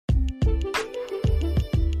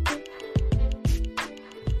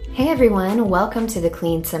Hey everyone, welcome to the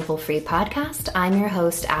Clean, Simple, Free podcast. I'm your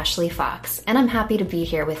host, Ashley Fox, and I'm happy to be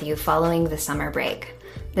here with you following the summer break.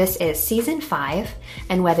 This is season 5,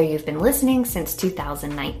 and whether you've been listening since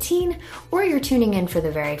 2019 or you're tuning in for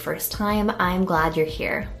the very first time, I'm glad you're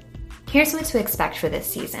here. Here's what to expect for this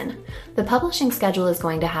season. The publishing schedule is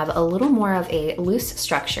going to have a little more of a loose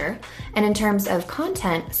structure, and in terms of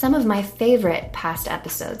content, some of my favorite past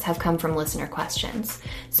episodes have come from listener questions.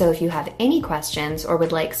 So if you have any questions or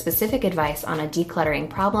would like specific advice on a decluttering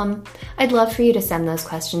problem, I'd love for you to send those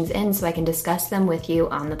questions in so I can discuss them with you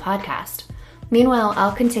on the podcast. Meanwhile,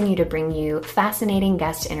 I'll continue to bring you fascinating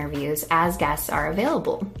guest interviews as guests are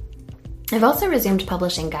available. I've also resumed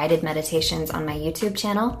publishing guided meditations on my YouTube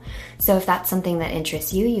channel, so if that's something that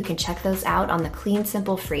interests you, you can check those out on the Clean,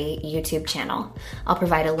 Simple, Free YouTube channel. I'll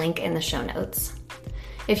provide a link in the show notes.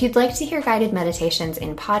 If you'd like to hear guided meditations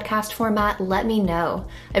in podcast format, let me know.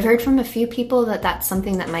 I've heard from a few people that that's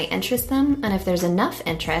something that might interest them, and if there's enough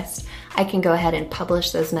interest, I can go ahead and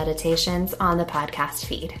publish those meditations on the podcast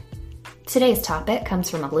feed. Today's topic comes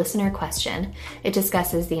from a listener question. It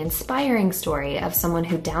discusses the inspiring story of someone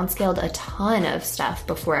who downscaled a ton of stuff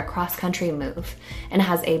before a cross-country move and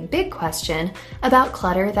has a big question about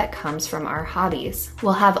clutter that comes from our hobbies.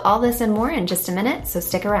 We'll have all this and more in just a minute, so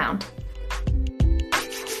stick around.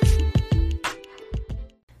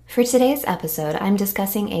 For today's episode, I'm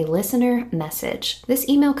discussing a listener message. This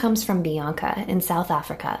email comes from Bianca in South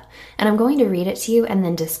Africa, and I'm going to read it to you and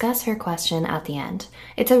then discuss her question at the end.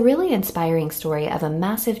 It's a really inspiring story of a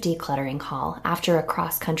massive decluttering haul after a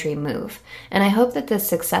cross-country move, and I hope that this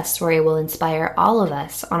success story will inspire all of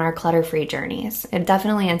us on our clutter-free journeys. It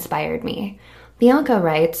definitely inspired me. Bianca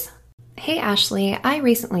writes, "Hey Ashley, I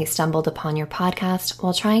recently stumbled upon your podcast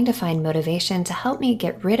while trying to find motivation to help me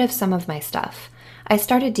get rid of some of my stuff. I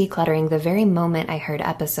started decluttering the very moment I heard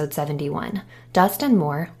episode 71, Dust and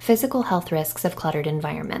More, Physical Health Risks of Cluttered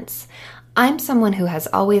Environments. I'm someone who has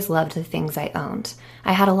always loved the things I owned.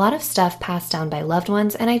 I had a lot of stuff passed down by loved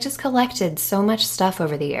ones, and I just collected so much stuff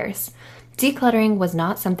over the years. Decluttering was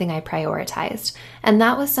not something I prioritized, and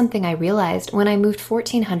that was something I realized when I moved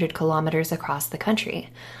 1,400 kilometers across the country.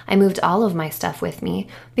 I moved all of my stuff with me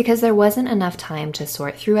because there wasn't enough time to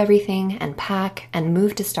sort through everything and pack and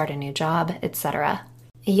move to start a new job, etc.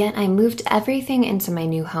 Yet I moved everything into my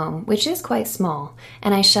new home, which is quite small,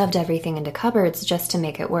 and I shoved everything into cupboards just to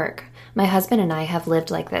make it work. My husband and I have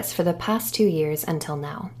lived like this for the past 2 years until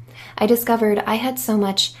now. I discovered I had so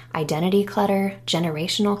much identity clutter,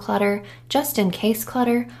 generational clutter, just-in-case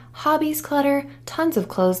clutter, hobbies clutter, tons of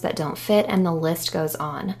clothes that don't fit, and the list goes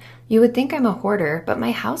on. You would think I'm a hoarder, but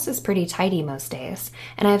my house is pretty tidy most days,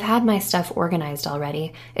 and I've had my stuff organized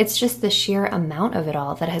already. It's just the sheer amount of it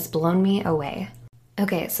all that has blown me away."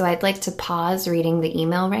 Okay, so I'd like to pause reading the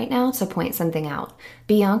email right now to point something out.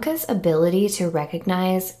 Bianca's ability to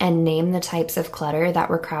recognize and name the types of clutter that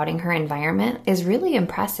were crowding her environment is really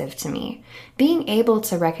impressive to me. Being able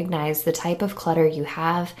to recognize the type of clutter you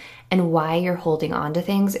have and why you're holding on to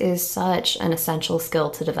things is such an essential skill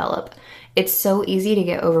to develop. It's so easy to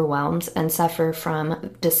get overwhelmed and suffer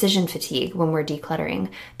from decision fatigue when we're decluttering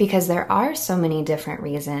because there are so many different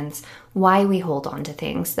reasons why we hold on to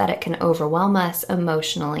things that it can overwhelm us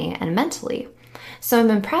emotionally and mentally. So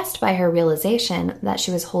I'm impressed by her realization that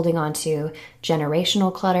she was holding on to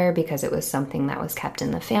generational clutter because it was something that was kept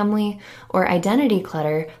in the family, or identity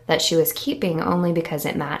clutter that she was keeping only because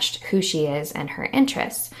it matched who she is and her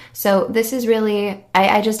interests. So this is really,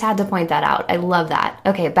 I just had to point that out. I love that.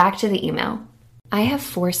 Okay, back to the email. "I have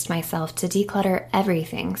forced myself to declutter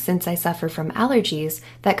everything since I suffer from allergies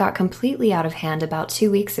that got completely out of hand about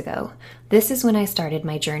 2 weeks ago. This is when I started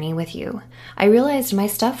my journey with you. I realized my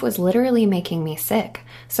stuff was literally making me sick,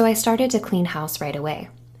 so I started to clean house right away.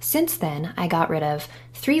 Since then, I got rid of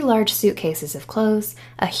 3 large suitcases of clothes,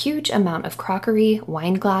 a huge amount of crockery,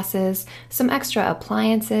 wine glasses, some extra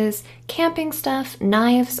appliances, camping stuff,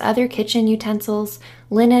 knives, other kitchen utensils,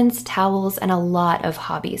 linens, towels, and a lot of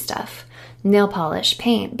hobby stuff. Nail polish,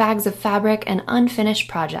 paint, bags of fabric, and unfinished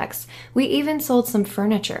projects. We even sold some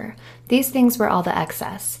furniture. These things were all the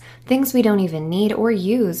excess, things we don't even need or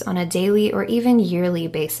use on a daily or even yearly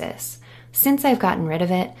basis. Since I've gotten rid of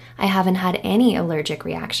it, I haven't had any allergic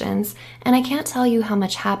reactions, and I can't tell you how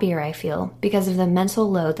much happier I feel because of the mental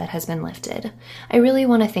load that has been lifted. I really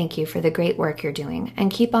want to thank you for the great work you're doing and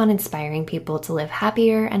keep on inspiring people to live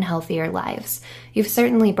happier and healthier lives. You've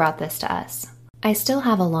certainly brought this to us." I still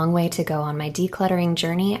have a long way to go on my decluttering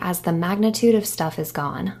journey as the magnitude of stuff is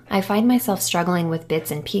gone. I find myself struggling with bits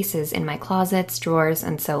and pieces in my closets, drawers,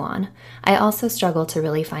 and so on. I also struggle to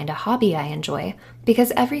really find a hobby I enjoy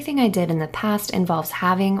because everything I did in the past involves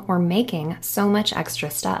having or making so much extra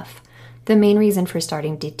stuff. The main reason for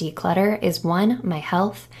starting to declutter is 1, my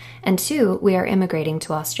health, and 2, we are immigrating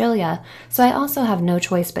to Australia, so I also have no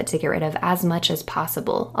choice but to get rid of as much as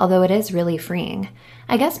possible, although it is really freeing.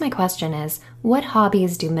 I guess my question is, what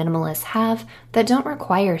hobbies do minimalists have that don't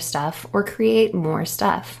require stuff or create more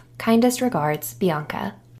stuff? Kindest regards,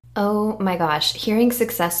 Bianca. Oh my gosh, hearing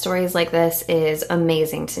success stories like this is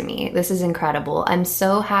amazing to me. This is incredible. I'm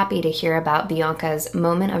so happy to hear about Bianca's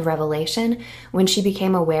moment of revelation when she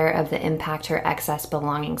became aware of the impact her excess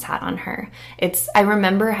belongings had on her. I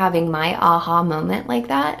remember having my aha moment like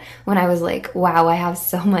that when I was like, wow, I have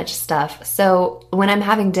so much stuff. So when I'm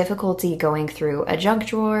having difficulty going through a junk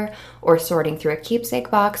drawer or sorting through a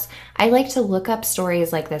keepsake box, I like to look up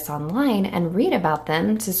stories like this online and read about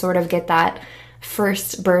them to sort of get that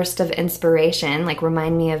first burst of inspiration, like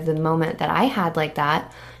remind me of the moment that I had like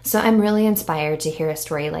that. So I'm really inspired to hear a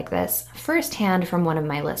story like this firsthand from one of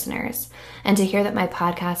my listeners, and to hear that my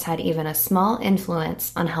podcast had even a small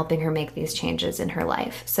influence on helping her make these changes in her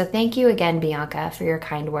life. So thank you again, Bianca, for your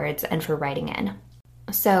kind words and for writing in.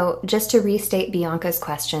 So just to restate Bianca's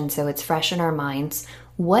question so it's fresh in our minds,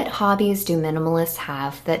 what hobbies do minimalists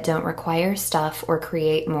have that don't require stuff or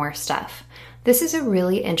create more stuff? This is a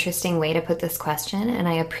really interesting way to put this question, and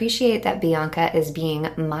I appreciate that Bianca is being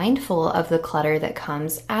mindful of the clutter that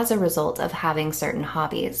comes as a result of having certain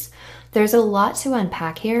hobbies. There's a lot to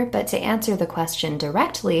unpack here, but to answer the question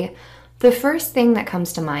directly, the first thing that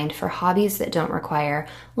comes to mind for hobbies that don't require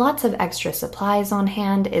lots of extra supplies on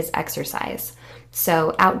hand is exercise.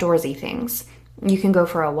 So outdoorsy things. You can go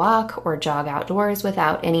for a walk or jog outdoors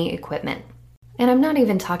without any equipment. And I'm not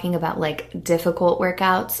even talking about like difficult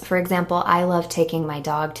workouts. For example, I love taking my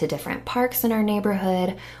dog to different parks in our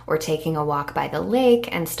neighborhood, or taking a walk by the lake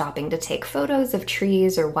and stopping to take photos of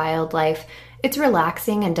trees or wildlife. It's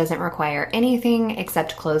relaxing and doesn't require anything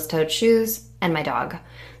except closed-toed shoes and my dog.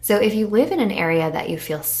 So if you live in an area that you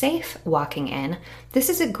feel safe walking in, this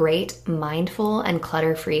is a great mindful and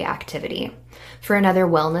clutter-free activity. For another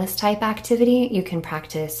wellness type activity, you can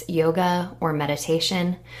practice yoga or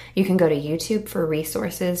meditation. You can go to YouTube for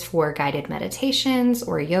resources for guided meditations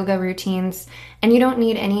or yoga routines, and you don't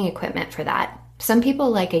need any equipment for that. Some people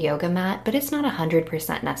like a yoga mat, but it's not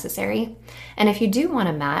 100% necessary. And if you do want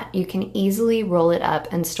a mat, you can easily roll it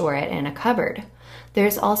up and store it in a cupboard.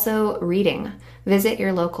 There's also reading. Visit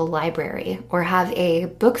your local library or have a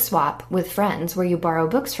book swap with friends where you borrow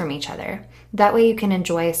books from each other. That way you can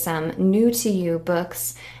enjoy some new to you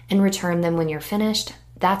books and return them when you're finished.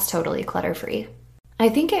 That's totally clutter-free. I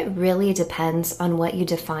think it really depends on what you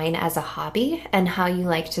define as a hobby and how you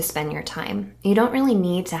like to spend your time. You don't really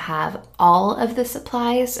need to have all of the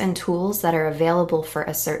supplies and tools that are available for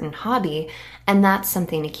a certain hobby, and that's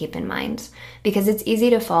something to keep in mind because it's easy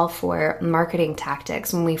to fall for marketing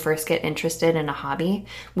tactics when we first get interested in a hobby.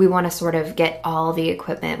 We want to sort of get all the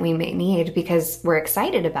equipment we may need because we're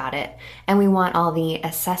excited about it and we want all the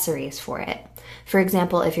accessories for it. For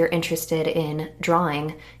example, if you're interested in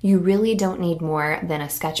drawing, you really don't need more than a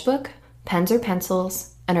sketchbook, pens or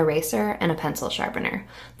pencils, an eraser, and a pencil sharpener.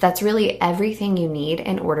 That's really everything you need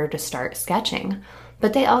in order to start sketching.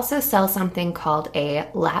 But they also sell something called a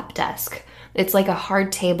lap desk. It's like a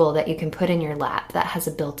hard table that you can put in your lap that has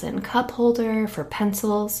a built-in cup holder for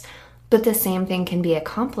pencils, but the same thing can be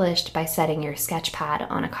accomplished by setting your sketch pad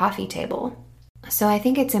on a coffee table. So I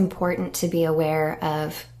think it's important to be aware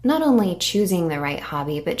of not only choosing the right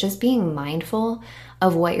hobby, but just being mindful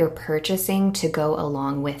of what you're purchasing to go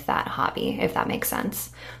along with that hobby, if that makes sense.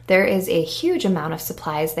 There is a huge amount of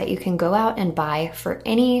supplies that you can go out and buy for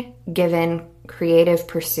any given creative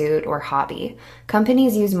pursuit or hobby.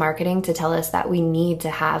 Companies use marketing to tell us that we need to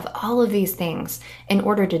have all of these things in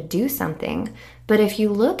order to do something. But if you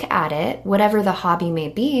look at it, whatever the hobby may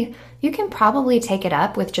be, you can probably take it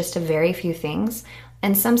up with just a very few things,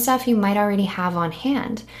 and some stuff you might already have on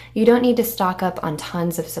hand. You don't need to stock up on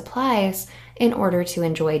tons of supplies in order to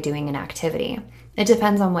enjoy doing an activity. It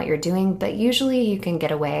depends on what you're doing, but usually you can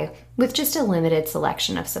get away with just a limited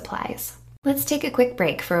selection of supplies. Let's take a quick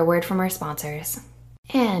break for a word from our sponsors.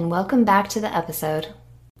 And welcome back to the episode.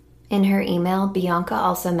 In her email, Bianca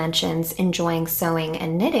also mentions enjoying sewing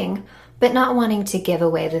and knitting, but not wanting to give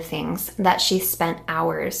away the things that she spent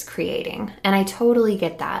hours creating. And I totally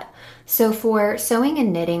get that. So for sewing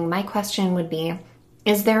and knitting, my question would be,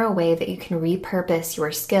 Is there a way that you can repurpose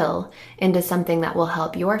your skill into something that will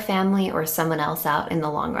help your family or someone else out in the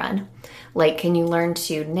long run? Like, can you learn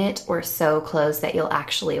to knit or sew clothes that you'll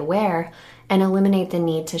actually wear and eliminate the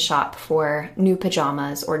need to shop for new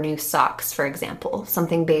pajamas or new socks, for example,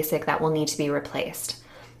 something basic that will need to be replaced?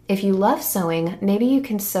 If you love sewing, maybe you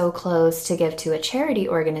can sew clothes to give to a charity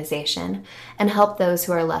organization and help those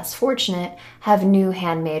who are less fortunate have new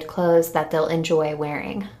handmade clothes that they'll enjoy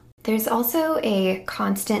wearing. There's also a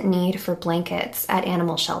constant need for blankets at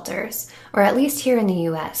animal shelters, or at least here in the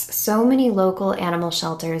US. So many local animal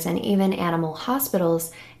shelters and even animal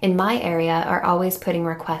hospitals in my area are always putting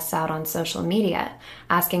requests out on social media,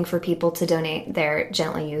 asking for people to donate their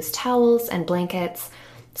gently used towels and blankets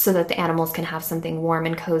so that the animals can have something warm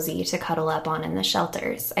and cozy to cuddle up on in the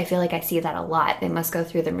shelters. I feel like I see that a lot. They must go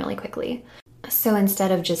through them really quickly. So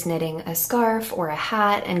instead of just knitting a scarf or a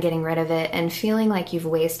hat and getting rid of it and feeling like you've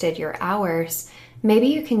wasted your hours, maybe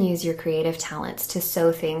you can use your creative talents to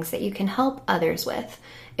sew things that you can help others with.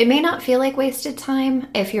 It may not feel like wasted time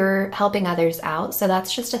if you're helping others out, so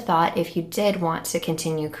that's just a thought if you did want to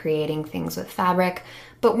continue creating things with fabric,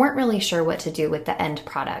 but weren't really sure what to do with the end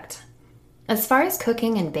product. As far as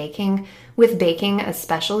cooking and baking, with baking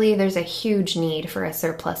especially, there's a huge need for a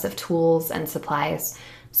surplus of tools and supplies.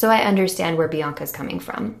 So I understand where Bianca's coming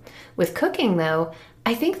from. With cooking, though,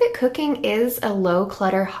 I think that cooking is a low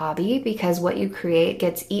clutter hobby because what you create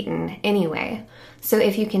gets eaten anyway. So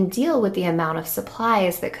if you can deal with the amount of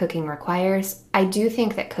supplies that cooking requires, I do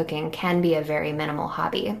think that cooking can be a very minimal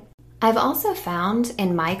hobby. I've also found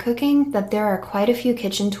in my cooking that there are quite a few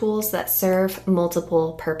kitchen tools that serve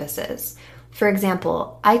multiple purposes. For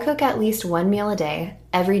example, I cook at least one meal a day,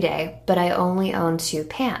 every day, but I only own 2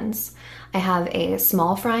 pans. I have a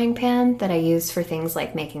small frying pan that I use for things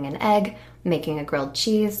like making an egg, making a grilled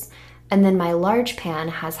cheese, and then my large pan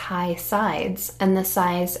has high sides, and the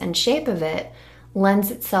size and shape of it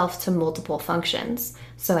lends itself to multiple functions.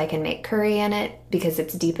 So I can make curry in it because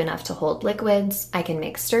it's deep enough to hold liquids, I can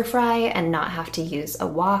make stir fry and not have to use a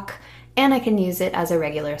wok, and I can use it as a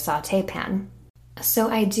regular sauté pan. So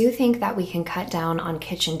I do think that we can cut down on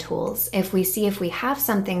kitchen tools if we have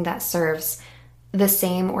something that serves the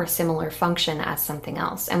same or similar function as something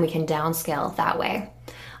else, and we can downscale that way.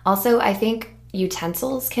 Also, I think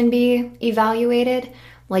utensils can be evaluated.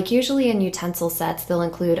 Like usually in utensil sets, they'll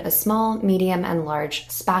include a small, medium, and large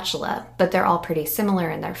spatula, but they're all pretty similar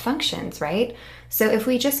in their functions, right? So if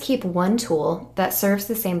we just keep one tool that serves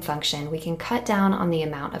the same function, we can cut down on the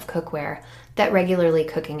amount of cookware that regularly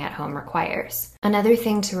cooking at home requires. Another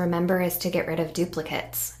thing to remember is to get rid of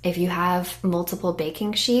duplicates. If you have multiple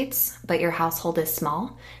baking sheets, but your household is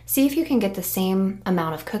small, see if you can get the same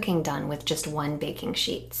amount of cooking done with just one baking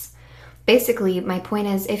sheet. Basically, my point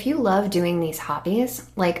is, if you love doing these hobbies,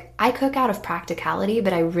 like I cook out of practicality,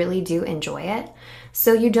 but I really do enjoy it,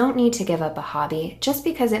 so you don't need to give up a hobby just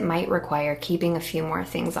because it might require keeping a few more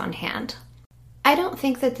things on hand. I don't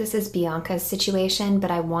think that this is Bianca's situation,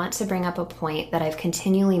 but I want to bring up a point that I've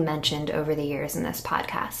continually mentioned over the years in this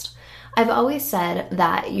podcast. I've always said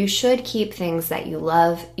that you should keep things that you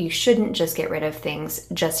love. You shouldn't just get rid of things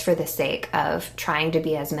just for the sake of trying to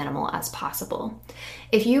be as minimal as possible.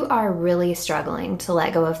 If you are really struggling to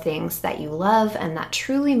let go of things that you love and that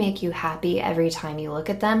truly make you happy every time you look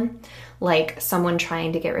at them, like someone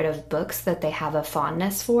trying to get rid of books that they have a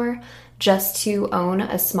fondness for, just to own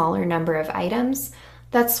a smaller number of items,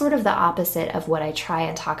 that's sort of the opposite of what I try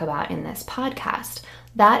and talk about in this podcast.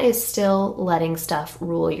 That is still letting stuff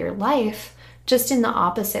rule your life, just in the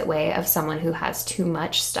opposite way of someone who has too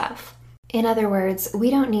much stuff. In other words, we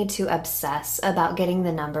don't need to obsess about getting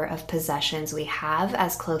the number of possessions we have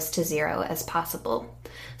as close to 0 as possible.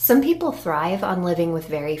 Some people thrive on living with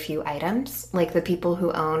very few items, like the people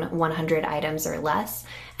who own 100 items or less,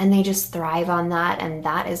 and they just thrive on that, and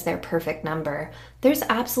that is their perfect number. There's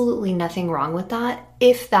absolutely nothing wrong with that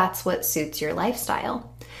if that's what suits your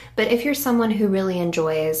lifestyle. But if you're someone who really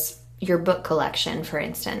enjoys your book collection, for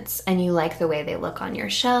instance, and you like the way they look on your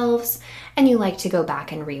shelves, and you like to go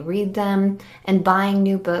back and reread them, and buying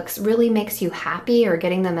new books really makes you happy or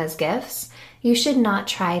getting them as gifts, you should not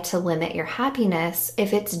try to limit your happiness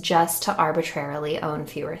if it's just to arbitrarily own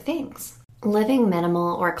fewer things. Living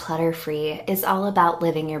minimal or clutter-free is all about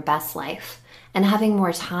living your best life and having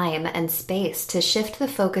more time and space to shift the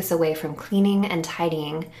focus away from cleaning and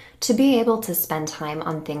tidying to be able to spend time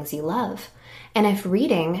on things you love. And if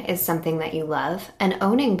reading is something that you love and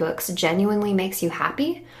owning books genuinely makes you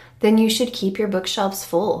happy, then you should keep your bookshelves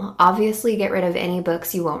full. Obviously, get rid of any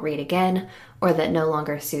books you won't read again or that no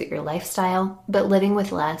longer suit your lifestyle, but living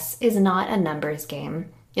with less is not a numbers game.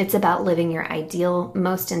 It's about living your ideal,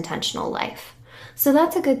 most intentional life. So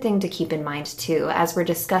that's a good thing to keep in mind too, as we're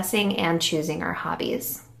discussing and choosing our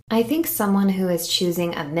hobbies. I think someone who is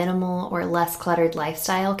choosing a minimal or less cluttered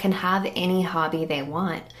lifestyle can have any hobby they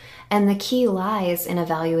want, and the key lies in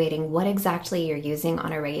evaluating what exactly you're using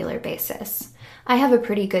on a regular basis. I have a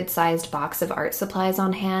pretty good-sized box of art supplies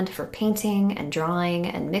on hand for painting and drawing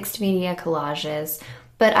and mixed media collages,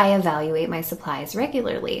 but I evaluate my supplies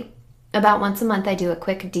regularly. About once a month, I do a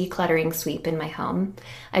quick decluttering sweep in my home.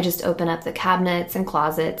 I just open up the cabinets and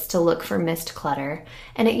closets to look for missed clutter,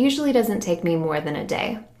 and it usually doesn't take me more than a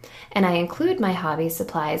day. And I include my hobby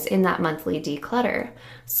supplies in that monthly declutter.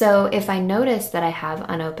 So if I notice that I have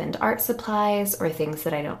unopened art supplies or things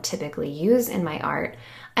that I don't typically use in my art,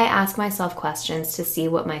 I ask myself questions to see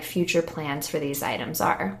what my future plans for these items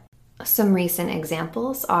are. Some recent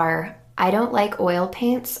examples are, I don't like oil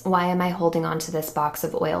paints. Why am I holding on to this box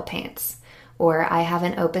of oil paints? Or I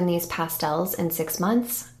haven't opened these pastels in 6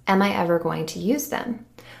 months. Am I ever going to use them?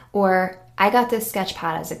 Or I got this sketch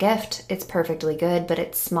pad as a gift. It's perfectly good, but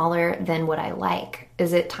it's smaller than what I like.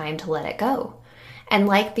 Is it time to let it go? And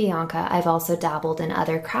like Bianca, I've also dabbled in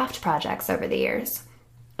other craft projects over the years.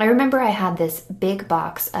 I remember I had this big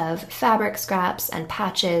box of fabric scraps and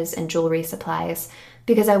patches and jewelry supplies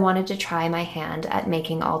because I wanted to try my hand at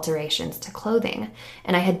making alterations to clothing,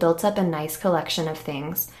 and I had built up a nice collection of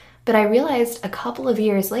things. But I realized a couple of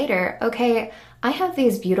years later, okay, I have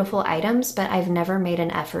these beautiful items, but I've never made an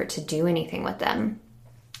effort to do anything with them.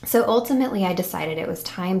 So ultimately, I decided it was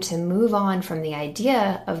time to move on from the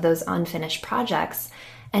idea of those unfinished projects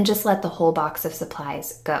and just let the whole box of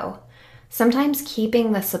supplies go. Sometimes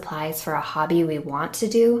keeping the supplies for a hobby we want to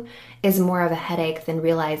do is more of a headache than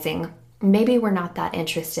realizing maybe we're not that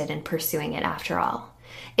interested in pursuing it after all.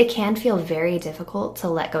 It can feel very difficult to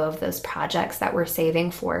let go of those projects that we're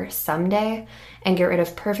saving for someday and get rid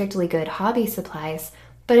of perfectly good hobby supplies,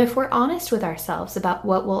 but if we're honest with ourselves about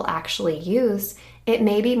what we'll actually use, it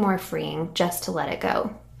may be more freeing just to let it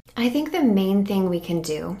go. I think the main thing we can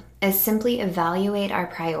do is simply evaluate our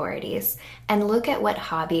priorities and look at what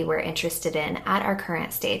hobby we're interested in at our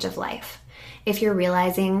current stage of life. If you're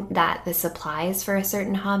realizing that the supplies for a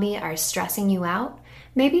certain hobby are stressing you out,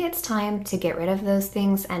 maybe it's time to get rid of those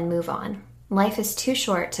things and move on. Life is too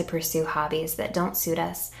short to pursue hobbies that don't suit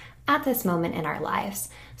us at this moment in our lives.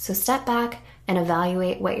 So step back and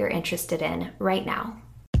evaluate what you're interested in right now.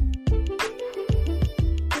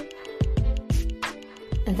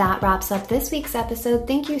 That wraps up this week's episode.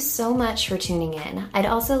 Thank you so much for tuning in. I'd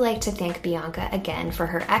also like to thank Bianca again for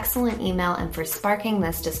her excellent email and for sparking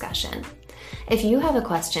this discussion. If you have a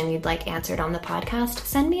question you'd like answered on the podcast,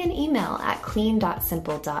 send me an email at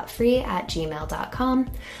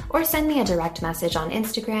clean.simple.free@gmail.com or send me a direct message on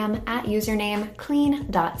Instagram at username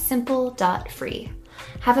clean.simple.free.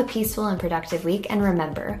 Have a peaceful and productive week, and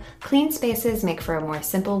remember, clean spaces make for a more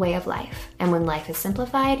simple way of life. And when life is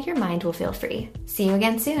simplified, your mind will feel free. See you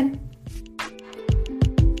again soon.